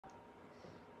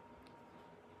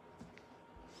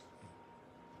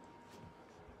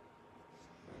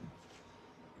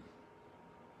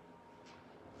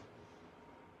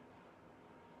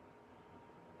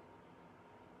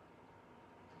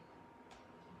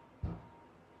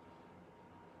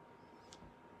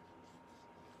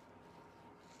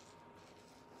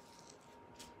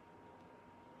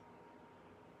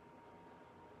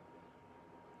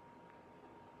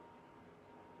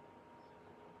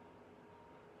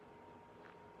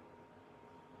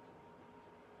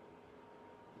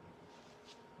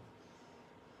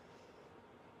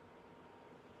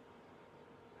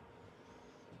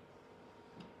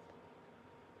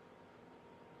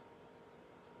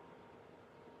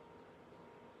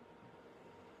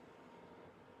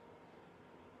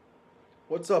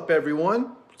What's up,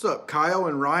 everyone? What's up, Kyle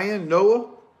and Ryan, Noah?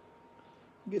 We'll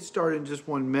get started in just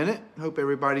 1 minute. Hope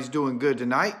everybody's doing good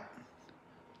tonight.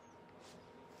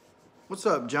 What's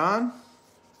up, John?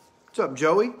 What's up,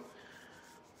 Joey?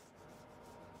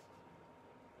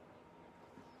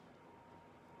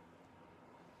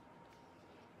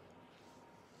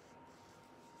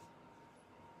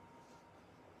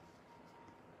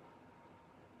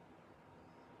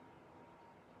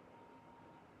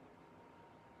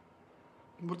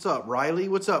 What's up, Riley?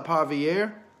 What's up,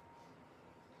 Javier?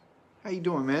 How you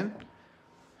doing, man?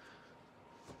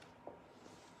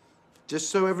 Just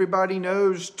so everybody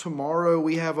knows, tomorrow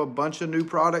we have a bunch of new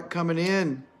product coming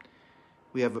in.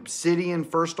 We have Obsidian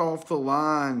first off the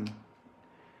line,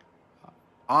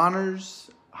 Honors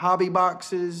hobby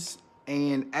boxes,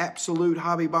 and Absolute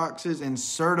hobby boxes, and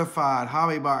Certified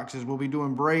hobby boxes. We'll be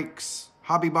doing breaks,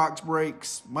 hobby box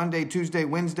breaks, Monday, Tuesday,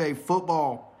 Wednesday,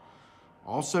 football.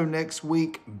 Also next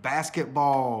week,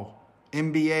 basketball,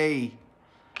 NBA.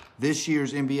 This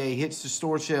year's NBA hits the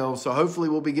store shelves, so hopefully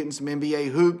we'll be getting some NBA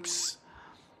hoops,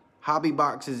 hobby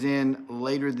boxes in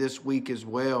later this week as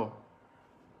well.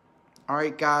 All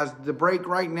right, guys, the break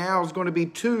right now is going to be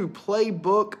 2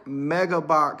 Playbook Mega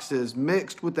boxes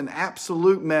mixed with an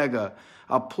Absolute Mega,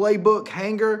 a Playbook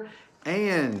hanger,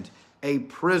 and a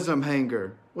Prism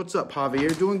hanger. What's up,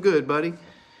 Javier? Doing good, buddy.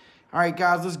 All right,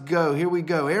 guys, let's go. Here we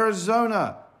go.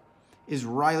 Arizona is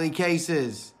Riley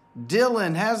Cases.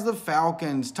 Dylan has the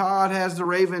Falcons. Todd has the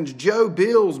Ravens. Joe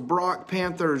Bills. Brock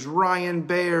Panthers. Ryan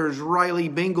Bears. Riley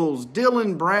Bengals.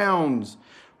 Dylan Browns.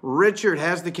 Richard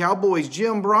has the Cowboys.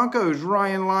 Jim Broncos.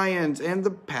 Ryan Lions. And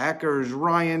the Packers.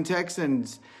 Ryan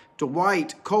Texans.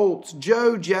 Dwight Colts.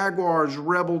 Joe Jaguars.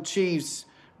 Rebel Chiefs.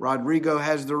 Rodrigo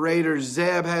has the Raiders.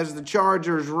 Zeb has the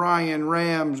Chargers. Ryan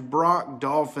Rams. Brock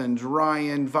Dolphins.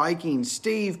 Ryan Vikings.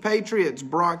 Steve Patriots.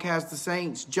 Brock has the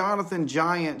Saints. Jonathan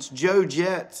Giants. Joe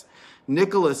Jets.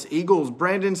 Nicholas Eagles.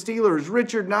 Brandon Steelers.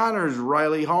 Richard Niners.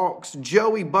 Riley Hawks.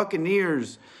 Joey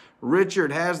Buccaneers.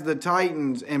 Richard has the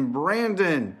Titans. And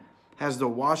Brandon has the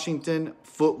Washington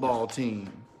football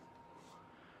team.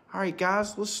 All right,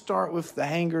 guys, let's start with the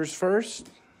hangers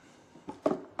first.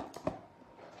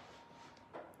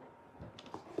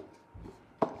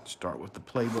 Start with the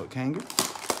Playbook hanger.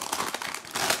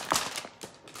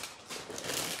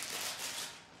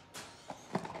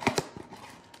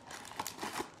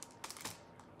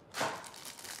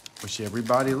 Wish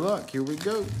everybody luck. Here we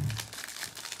go.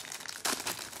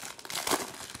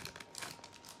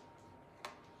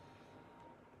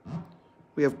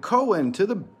 We have Cohen to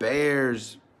the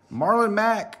Bears. Marlon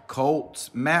Mack,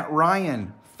 Colts. Matt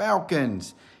Ryan,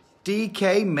 Falcons.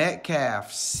 DK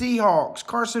Metcalf, Seahawks.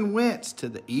 Carson Wentz to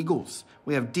the Eagles.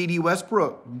 We have D.D.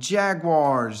 Westbrook,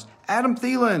 Jaguars. Adam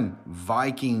Thielen,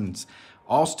 Vikings.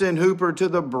 Austin Hooper to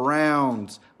the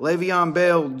Browns. Le'Veon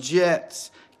Bell,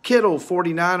 Jets. Kittle,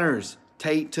 49ers.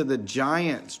 Tate to the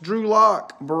Giants. Drew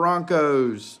Lock,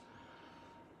 Broncos.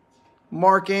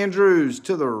 Mark Andrews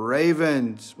to the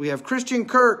Ravens. We have Christian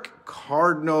Kirk,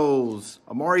 Cardinals.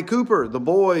 Amari Cooper, the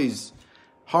Boys.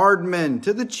 Hardman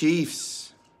to the Chiefs.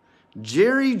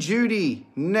 Jerry Jeudy,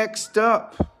 next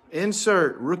up.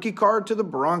 Insert rookie card to the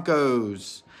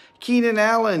Broncos. Keenan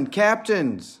Allen,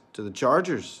 captains to the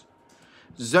Chargers.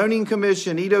 Zoning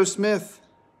Commission, Ito Smith,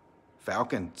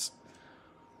 Falcons.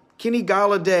 Kenny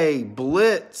Golladay,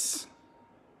 Blitz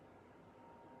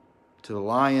to the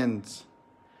Lions.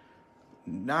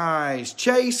 Nice.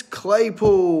 Chase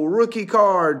Claypool, rookie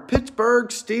card, Pittsburgh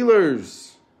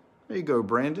Steelers. There you go,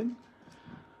 Brandon.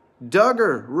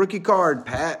 Duggar, rookie card,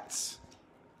 Pats.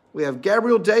 We have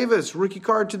Gabriel Davis, rookie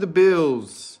card to the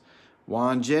Bills.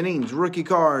 Juan Jennings, rookie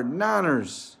card,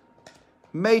 Niners.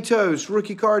 Matos,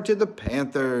 rookie card to the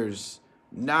Panthers.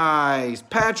 Nice.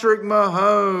 Patrick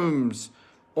Mahomes,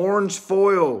 orange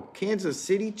foil, Kansas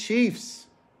City Chiefs.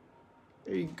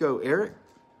 There you go, Eric.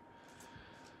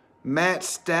 Matt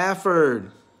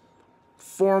Stafford,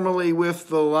 formerly with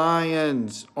the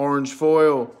Lions, orange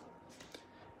foil.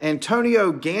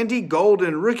 Antonio Gandy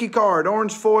Golden, rookie card,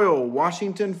 orange foil,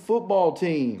 Washington football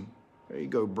team. There you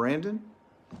go, Brandon.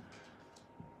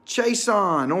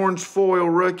 Chason, orange foil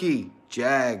rookie,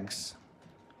 Jags.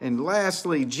 And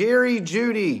lastly, Jerry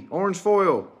Jeudy, orange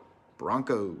foil,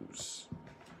 Broncos.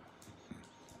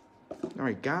 All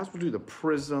right, guys, we'll do the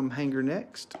Prism hanger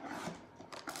next.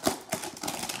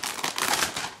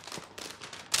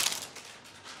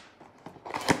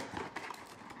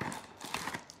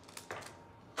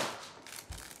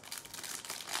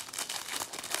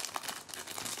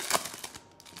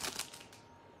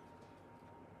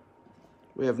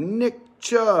 We have Nick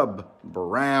Chubb,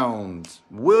 Browns.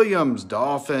 Williams,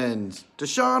 Dolphins.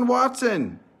 Deshaun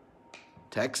Watson,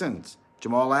 Texans.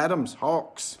 Jamal Adams,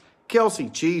 Hawks. Kelsey,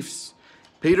 Chiefs.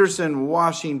 Peterson,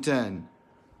 Washington.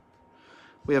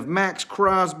 We have Max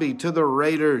Crosby to the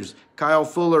Raiders. Kyle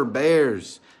Fuller,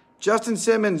 Bears. Justin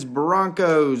Simmons,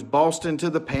 Broncos. Boston to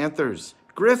the Panthers.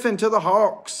 Griffin to the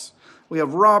Hawks. We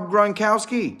have Rob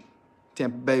Gronkowski,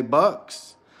 Tampa Bay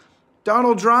Bucks.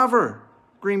 Donald Driver,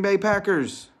 Green Bay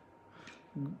Packers.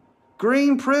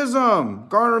 Green Prism,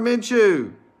 Garner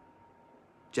Minshew,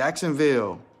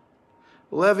 Jacksonville.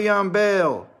 Le'Veon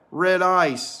Bell, Red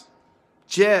Ice,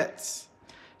 Jets.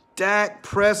 Dak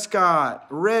Prescott,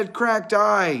 Red Cracked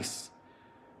Ice,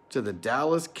 to the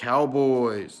Dallas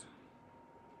Cowboys.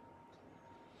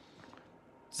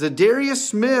 Zadarius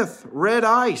Smith, Red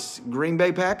Ice, Green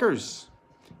Bay Packers.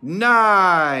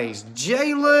 Nice.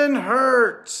 Jalen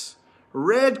Hurts,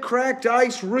 Red Cracked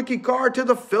Ice rookie card to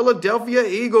the Philadelphia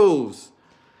Eagles.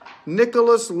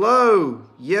 Nicholas Lowe,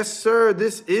 yes, sir,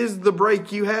 this is the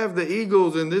break. You have the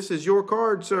Eagles, and this is your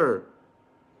card, sir.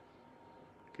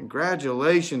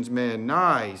 Congratulations, man.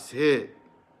 Nice hit.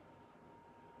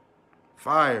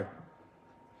 Fire.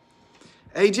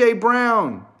 A.J.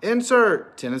 Brown,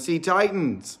 insert, Tennessee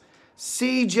Titans.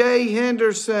 C.J.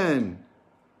 Henderson,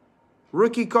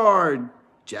 rookie card,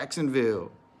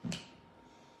 Jacksonville.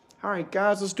 All right,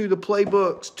 guys, let's do the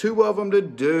playbooks. 2 of them to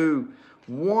do.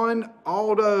 1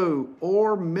 auto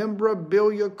or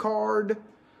memorabilia card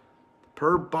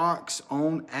per box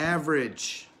on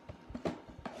average.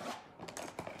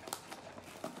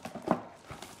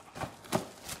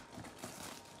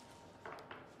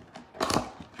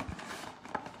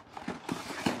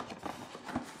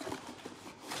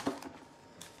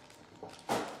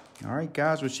 All right,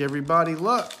 guys, wish everybody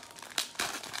luck.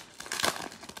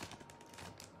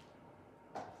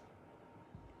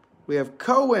 We have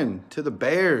Cohen to the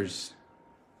Bears.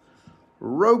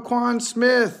 Roquan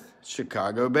Smith,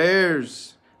 Chicago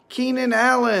Bears. Keenan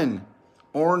Allen,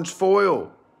 orange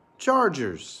foil,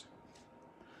 Chargers.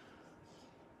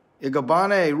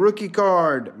 Igabane, rookie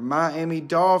card, Miami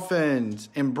Dolphins.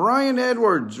 And Brian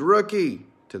Edwards, rookie,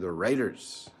 to the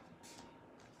Raiders.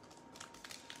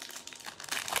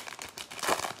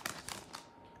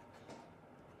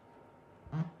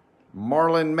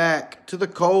 Marlon Mack to the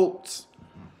Colts.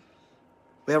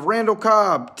 We have Randall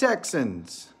Cobb,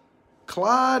 Texans.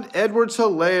 Clyde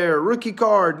Edwards-Helaire, rookie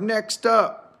card, next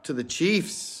up to the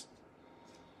Chiefs.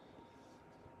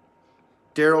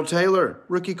 Darrell Taylor,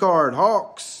 rookie card,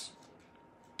 Hawks.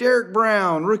 Derek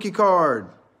Brown, rookie card,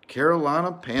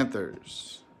 Carolina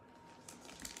Panthers.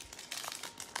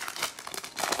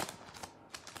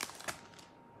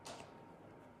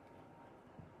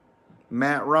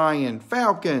 Matt Ryan,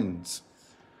 Falcons.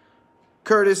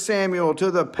 Curtis Samuel to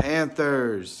the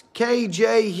Panthers.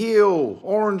 KJ Hill,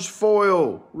 orange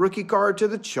foil, rookie card to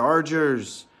the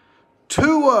Chargers.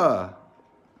 Tua,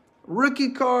 rookie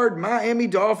card, Miami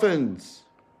Dolphins.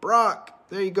 Brock,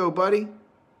 there you go, buddy.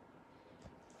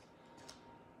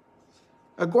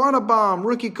 Iguana Bomb,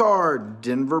 rookie card,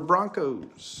 Denver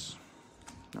Broncos.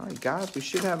 All right, guys, we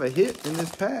should have a hit in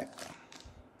this pack.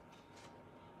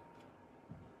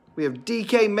 We have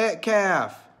DK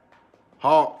Metcalf,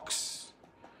 Hawks.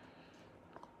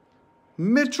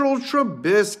 Mitchell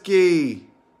Trubisky,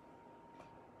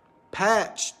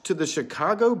 patch to the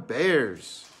Chicago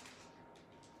Bears.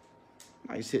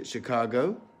 Nice hit,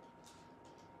 Chicago.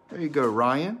 There you go,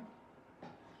 Ryan.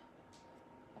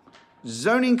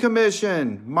 Zoning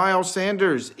Commission, Miles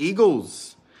Sanders,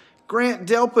 Eagles. Grant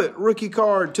Delpit, rookie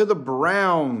card to the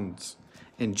Browns.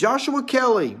 And Joshua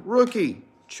Kelly, rookie,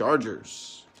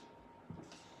 Chargers.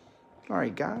 All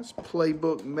right, guys,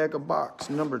 Playbook Mega Box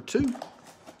number 2.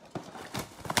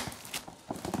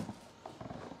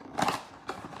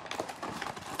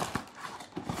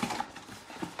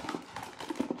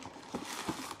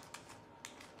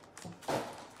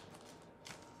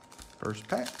 First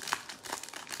pack.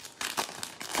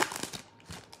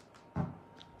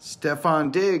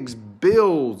 Stephon Diggs,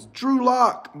 Bills. Drew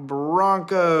Lock,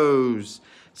 Broncos.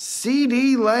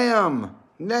 CeeDee Lamb,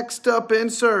 next up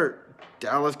insert,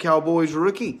 Dallas Cowboys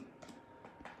rookie.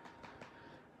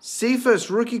 Cephas,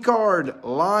 rookie card,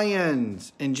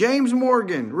 Lions. And James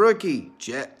Morgan, rookie,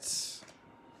 Jets.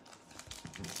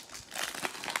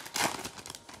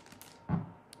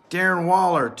 Darren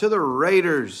Waller to the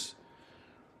Raiders.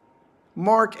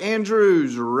 Mark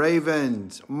Andrews,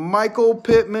 Ravens. Michael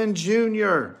Pittman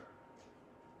Jr.,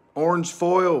 orange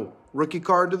foil, rookie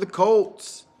card to the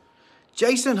Colts.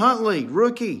 Jason Huntley,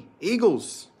 rookie,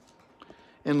 Eagles.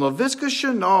 And Laviska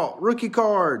Shenault, rookie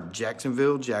card,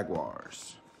 Jacksonville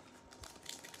Jaguars.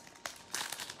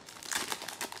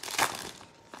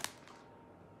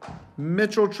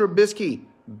 Mitchell Trubisky,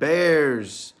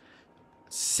 Bears.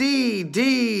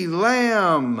 C.D.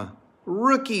 Lamb,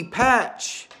 rookie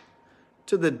patch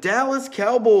to the Dallas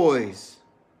Cowboys.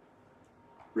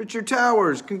 Richard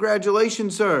Towers,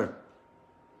 congratulations, sir.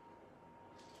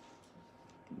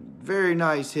 Very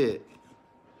nice hit.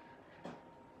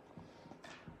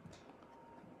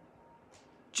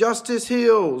 Justice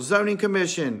Hill, Zoning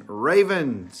Commission,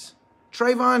 Ravens.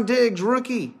 Trayvon Diggs,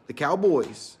 rookie, the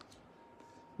Cowboys.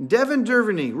 Devin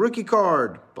Duvernay, rookie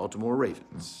card, Baltimore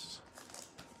Ravens.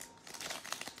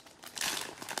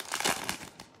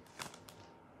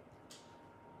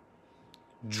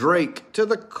 Drake to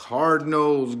the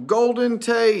Cardinals. Golden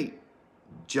Tate,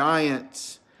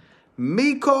 Giants.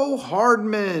 Miko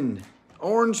Hardman,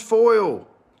 orange foil,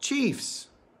 Chiefs.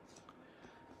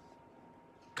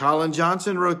 Colin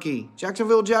Johnson, rookie,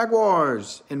 Jacksonville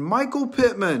Jaguars. And Michael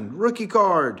Pittman, rookie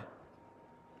card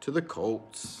to the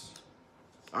Colts.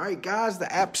 All right, guys,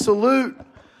 the Absolute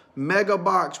Mega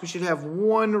Box. We should have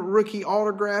one rookie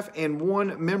autograph and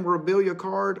one memorabilia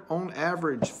card on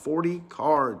average, 40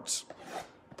 cards.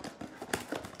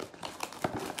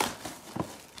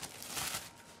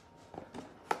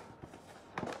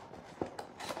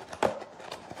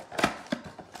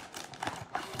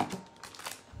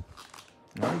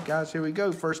 All right, guys, here we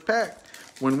go. First pack.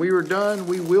 When we are done,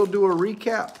 we will do a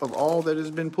recap of all that has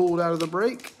been pulled out of the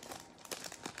break.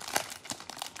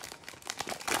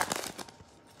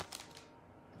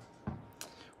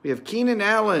 We have Keenan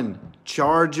Allen,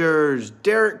 Chargers.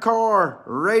 Derek Carr,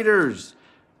 Raiders.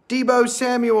 Deebo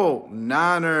Samuel,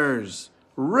 Niners.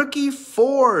 Rookie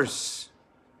Force,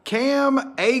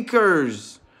 Cam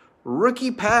Akers.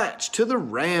 Rookie patch to the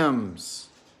Rams.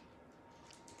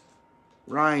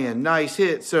 Ryan, nice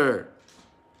hit, sir.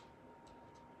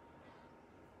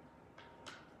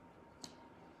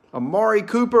 Amari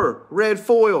Cooper, red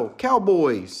foil,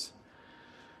 Cowboys.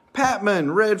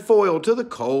 Patman, red foil to the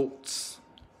Colts.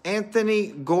 Anthony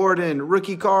Gordon,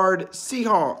 rookie card,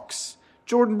 Seahawks.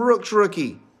 Jordan Brooks,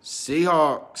 rookie,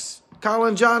 Seahawks.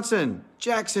 Colin Johnson,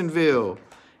 Jacksonville.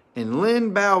 And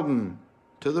Lynn Bowden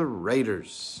to the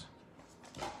Raiders.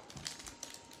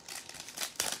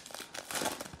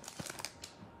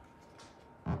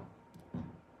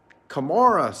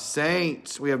 Kamara,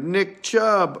 Saints. We have Nick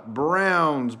Chubb,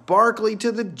 Browns. Barkley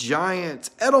to the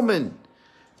Giants. Edelman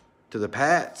to the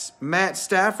Pats. Matt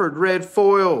Stafford, red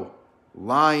foil,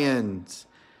 Lions.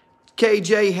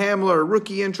 KJ Hamler,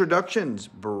 rookie introductions,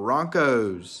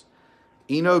 Broncos.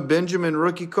 Eno Benjamin,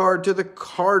 rookie card to the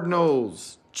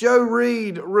Cardinals. Joe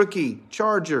Reed, rookie,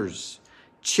 Chargers.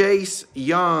 Chase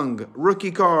Young,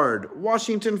 rookie card,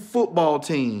 Washington football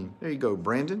team. There you go,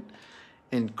 Brandon.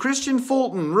 And Christian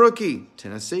Fulton, rookie,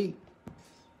 Tennessee.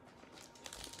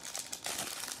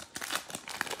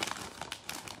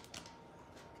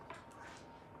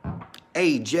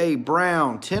 A.J.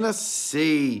 Brown,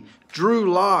 Tennessee. Drew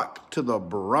Lock to the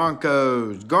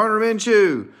Broncos. Garner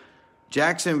Minshew,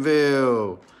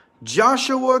 Jacksonville.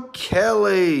 Joshua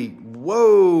Kelly.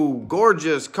 Whoa,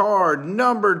 gorgeous card.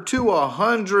 Numbered to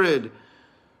 100.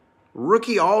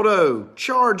 Rookie auto,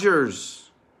 Chargers.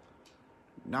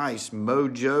 Nice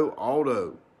mojo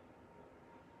auto.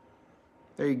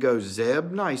 There you go,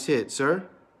 Zeb. Nice hit, sir.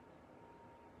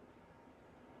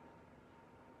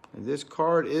 And this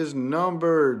card is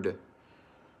numbered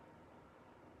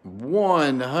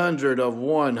 100 of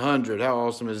 100. How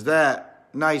awesome is that?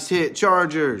 Nice hit,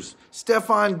 Chargers.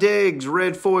 Stephon Diggs,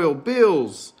 red foil,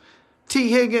 Bills. T.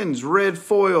 Higgins, red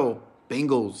foil,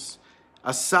 Bengals.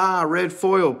 Asai, red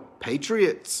foil,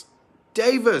 Patriots.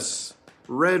 Davis,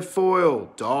 red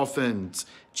foil, Dolphins.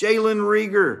 Jalen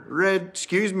Reagor,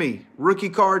 rookie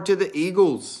card to the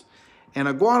Eagles. And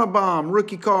Iguanabomb,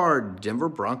 rookie card, Denver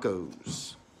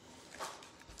Broncos.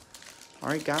 All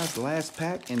right, guys, last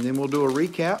pack, and then we'll do a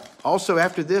recap. Also,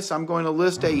 after this, I'm going to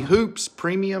list a Hoops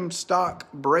premium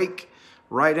stock break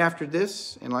right after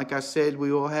this. And like I said,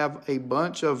 we will have a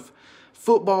bunch of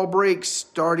football breaks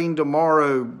starting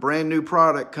tomorrow. Brand new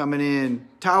product coming in.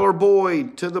 Tyler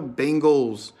Boyd to the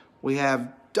Bengals. We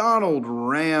have Donald,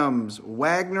 Rams.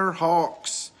 Wagner,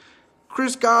 Hawks.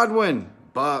 Chris Godwin,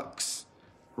 Bucks.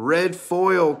 Red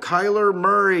foil, Kyler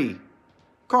Murray,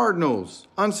 Cardinals.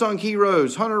 Unsung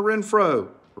heroes, Hunter Renfrow,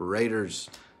 Raiders.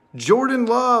 Jordan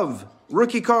Love,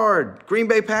 rookie card, Green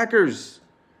Bay Packers.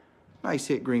 Nice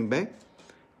hit, Green Bay.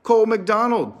 Cole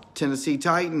McDonald, Tennessee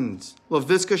Titans.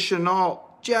 Laviska Shenault,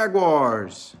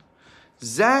 Jaguars.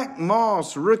 Zach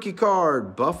Moss, rookie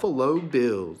card, Buffalo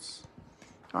Bills.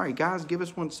 All right, guys, give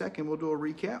us 1 second. We'll do a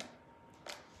recap.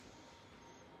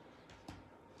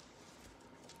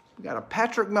 We got a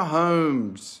Patrick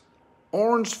Mahomes,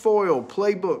 orange foil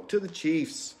playbook to the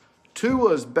Chiefs.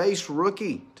 Tua's base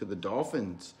rookie to the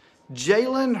Dolphins.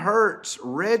 Jalen Hurts,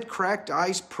 red cracked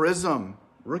ice prism,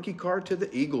 rookie card to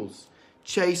the Eagles.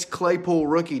 Chase Claypool,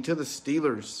 rookie to the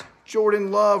Steelers.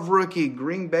 Jordan Love, rookie,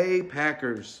 Green Bay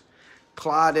Packers.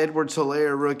 Clyde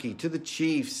Edwards-Helaire, rookie to the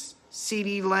Chiefs.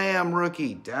 CeeDee Lamb,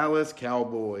 rookie, Dallas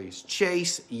Cowboys.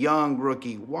 Chase Young,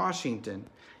 rookie, Washington.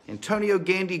 Antonio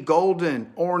Gandy Golden,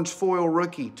 orange foil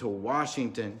rookie to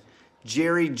Washington.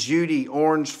 Jerry Jeudy,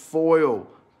 orange foil,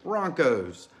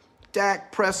 Broncos.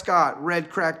 Dak Prescott, red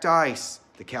cracked ice,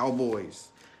 the Cowboys.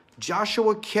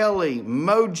 Joshua Kelly,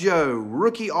 Mojo,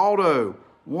 rookie auto,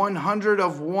 100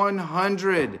 of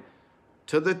 100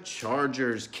 to the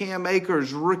Chargers. Cam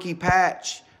Akers, rookie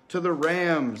patch to the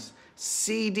Rams.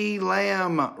 CeeDee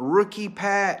Lamb, rookie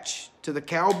patch to the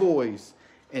Cowboys.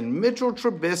 And Mitchell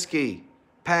Trubisky,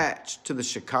 patch to the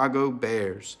Chicago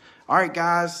Bears. All right,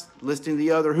 guys, listening to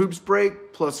the other Hoops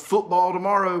Break plus football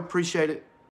tomorrow. Appreciate it.